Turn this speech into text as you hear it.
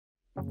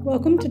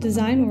Welcome to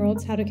Design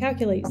World's How to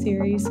Calculate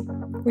series,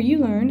 where you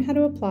learn how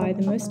to apply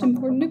the most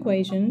important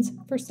equations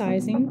for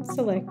sizing,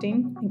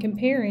 selecting, and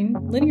comparing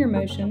linear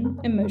motion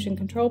and motion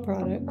control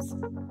products.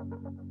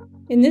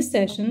 In this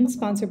session,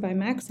 sponsored by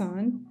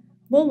Maxon,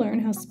 we'll learn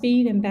how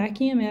speed and back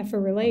EMF are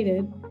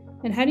related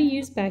and how to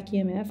use back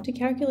EMF to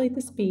calculate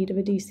the speed of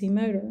a DC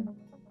motor.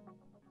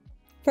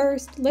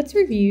 First, let's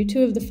review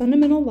two of the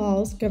fundamental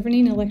laws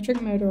governing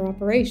electric motor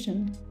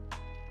operation.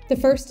 The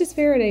first is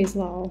Faraday's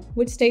law,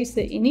 which states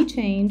that any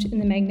change in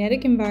the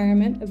magnetic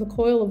environment of a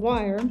coil of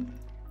wire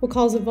will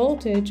cause a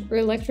voltage or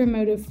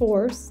electromotive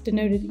force,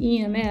 denoted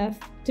EMF,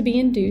 to be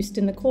induced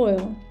in the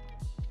coil.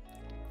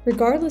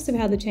 Regardless of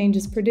how the change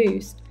is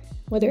produced,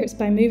 whether it's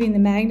by moving the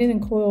magnet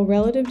and coil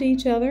relative to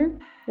each other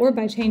or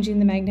by changing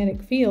the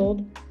magnetic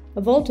field, a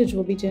voltage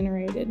will be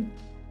generated.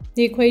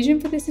 The equation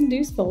for this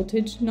induced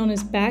voltage, known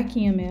as back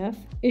EMF,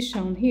 is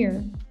shown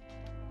here.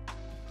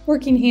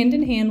 Working hand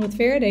in hand with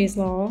Faraday's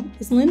law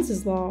is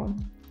Lenz's law,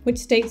 which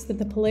states that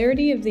the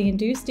polarity of the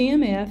induced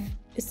EMF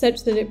is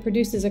such that it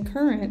produces a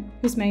current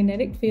whose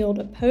magnetic field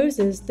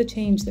opposes the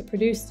change that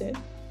produced it.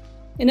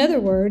 In other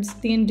words,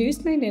 the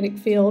induced magnetic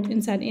field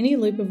inside any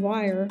loop of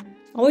wire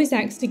always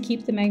acts to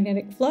keep the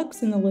magnetic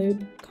flux in the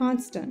loop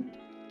constant.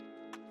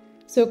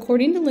 So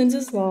according to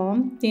Lenz's law,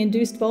 the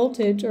induced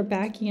voltage, or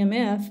back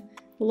EMF,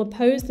 will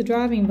oppose the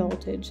driving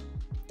voltage.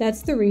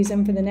 That's the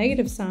reason for the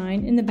negative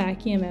sign in the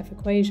back EMF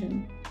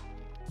equation.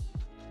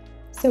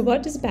 So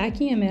what does back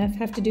EMF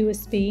have to do with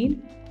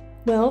speed?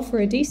 Well, for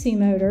a DC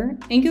motor,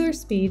 angular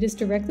speed is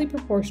directly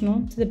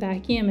proportional to the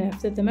back EMF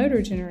that the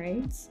motor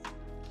generates.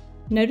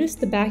 Notice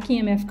the back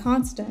EMF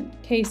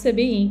constant, K sub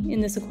E,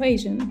 in this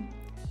equation.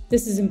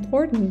 This is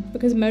important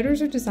because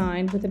motors are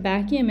designed with a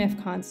back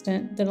EMF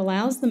constant that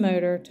allows the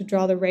motor to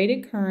draw the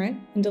rated current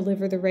and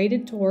deliver the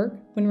rated torque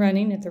when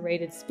running at the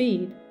rated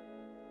speed.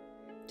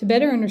 To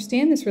better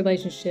understand this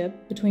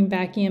relationship between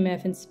back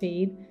EMF and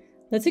speed,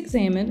 let's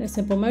examine a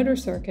simple motor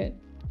circuit.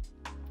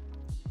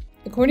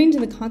 According to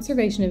the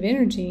conservation of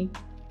energy,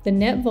 the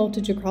net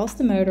voltage across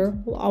the motor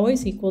will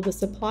always equal the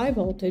supply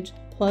voltage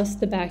plus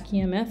the back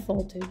EMF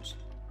voltage.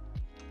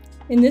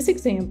 In this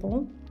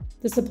example,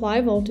 the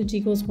supply voltage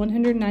equals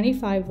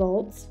 195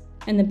 volts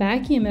and the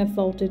back EMF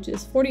voltage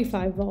is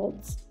 45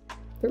 volts.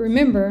 But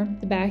remember,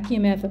 the back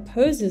EMF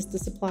opposes the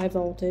supply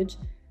voltage,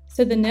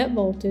 so the net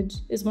voltage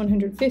is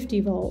 150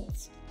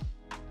 volts.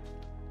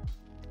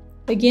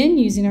 Again,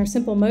 using our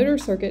simple motor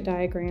circuit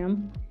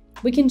diagram,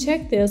 we can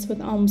check this with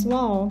Ohm's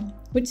law,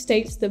 which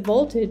states that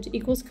voltage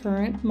equals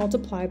current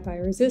multiplied by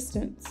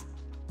resistance.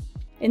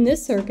 In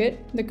this circuit,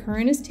 the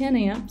current is 10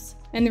 amps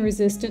and the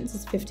resistance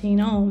is 15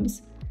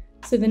 ohms,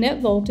 so the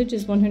net voltage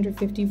is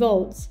 150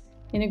 volts,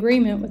 in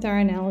agreement with our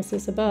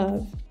analysis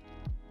above.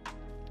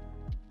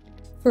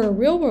 For a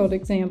real-world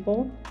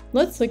example,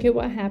 let's look at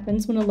what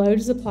happens when a load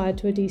is applied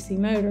to a DC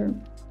motor.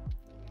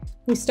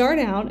 We start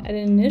out at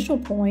an initial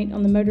point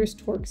on the motor's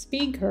torque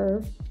speed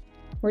curve,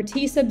 where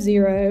T sub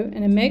 0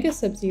 and omega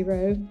sub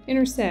 0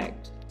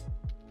 intersect.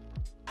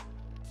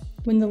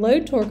 When the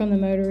load torque on the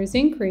motor is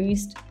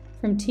increased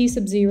from T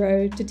sub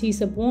 0 to T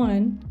sub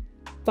 1,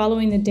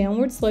 following the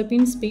downward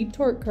sloping speed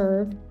torque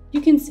curve,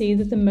 you can see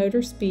that the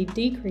motor speed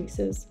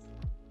decreases.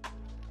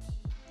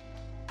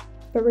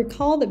 But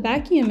recall that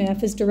back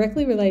EMF is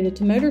directly related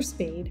to motor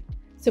speed,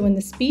 so when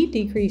the speed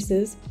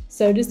decreases,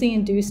 so does the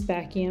induced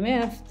back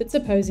EMF that's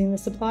opposing the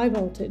supply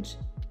voltage.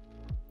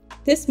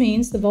 This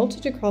means the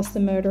voltage across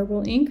the motor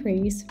will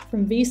increase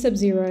from V sub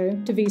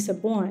 0 to V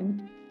sub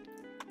 1.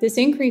 This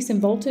increase in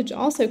voltage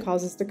also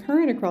causes the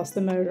current across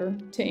the motor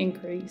to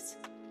increase.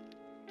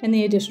 And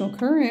the additional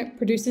current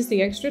produces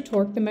the extra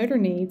torque the motor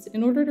needs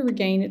in order to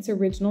regain its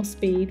original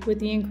speed with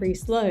the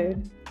increased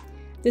load.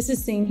 This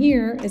is seen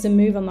here as a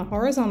move on the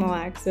horizontal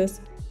axis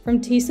from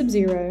T sub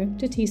 0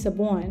 to T sub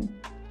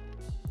 1.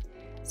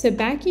 So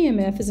back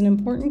EMF is an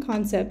important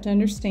concept to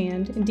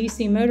understand in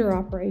DC motor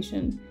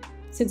operation,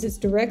 since it's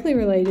directly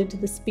related to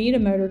the speed a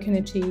motor can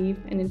achieve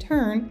and in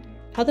turn,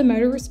 how the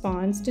motor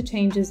responds to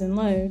changes in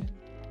load.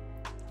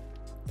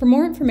 For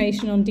more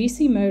information on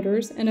DC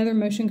motors and other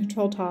motion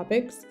control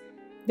topics,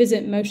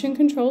 visit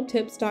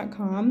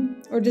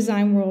motioncontroltips.com or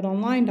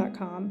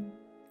designworldonline.com.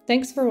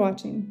 Thanks for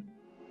watching.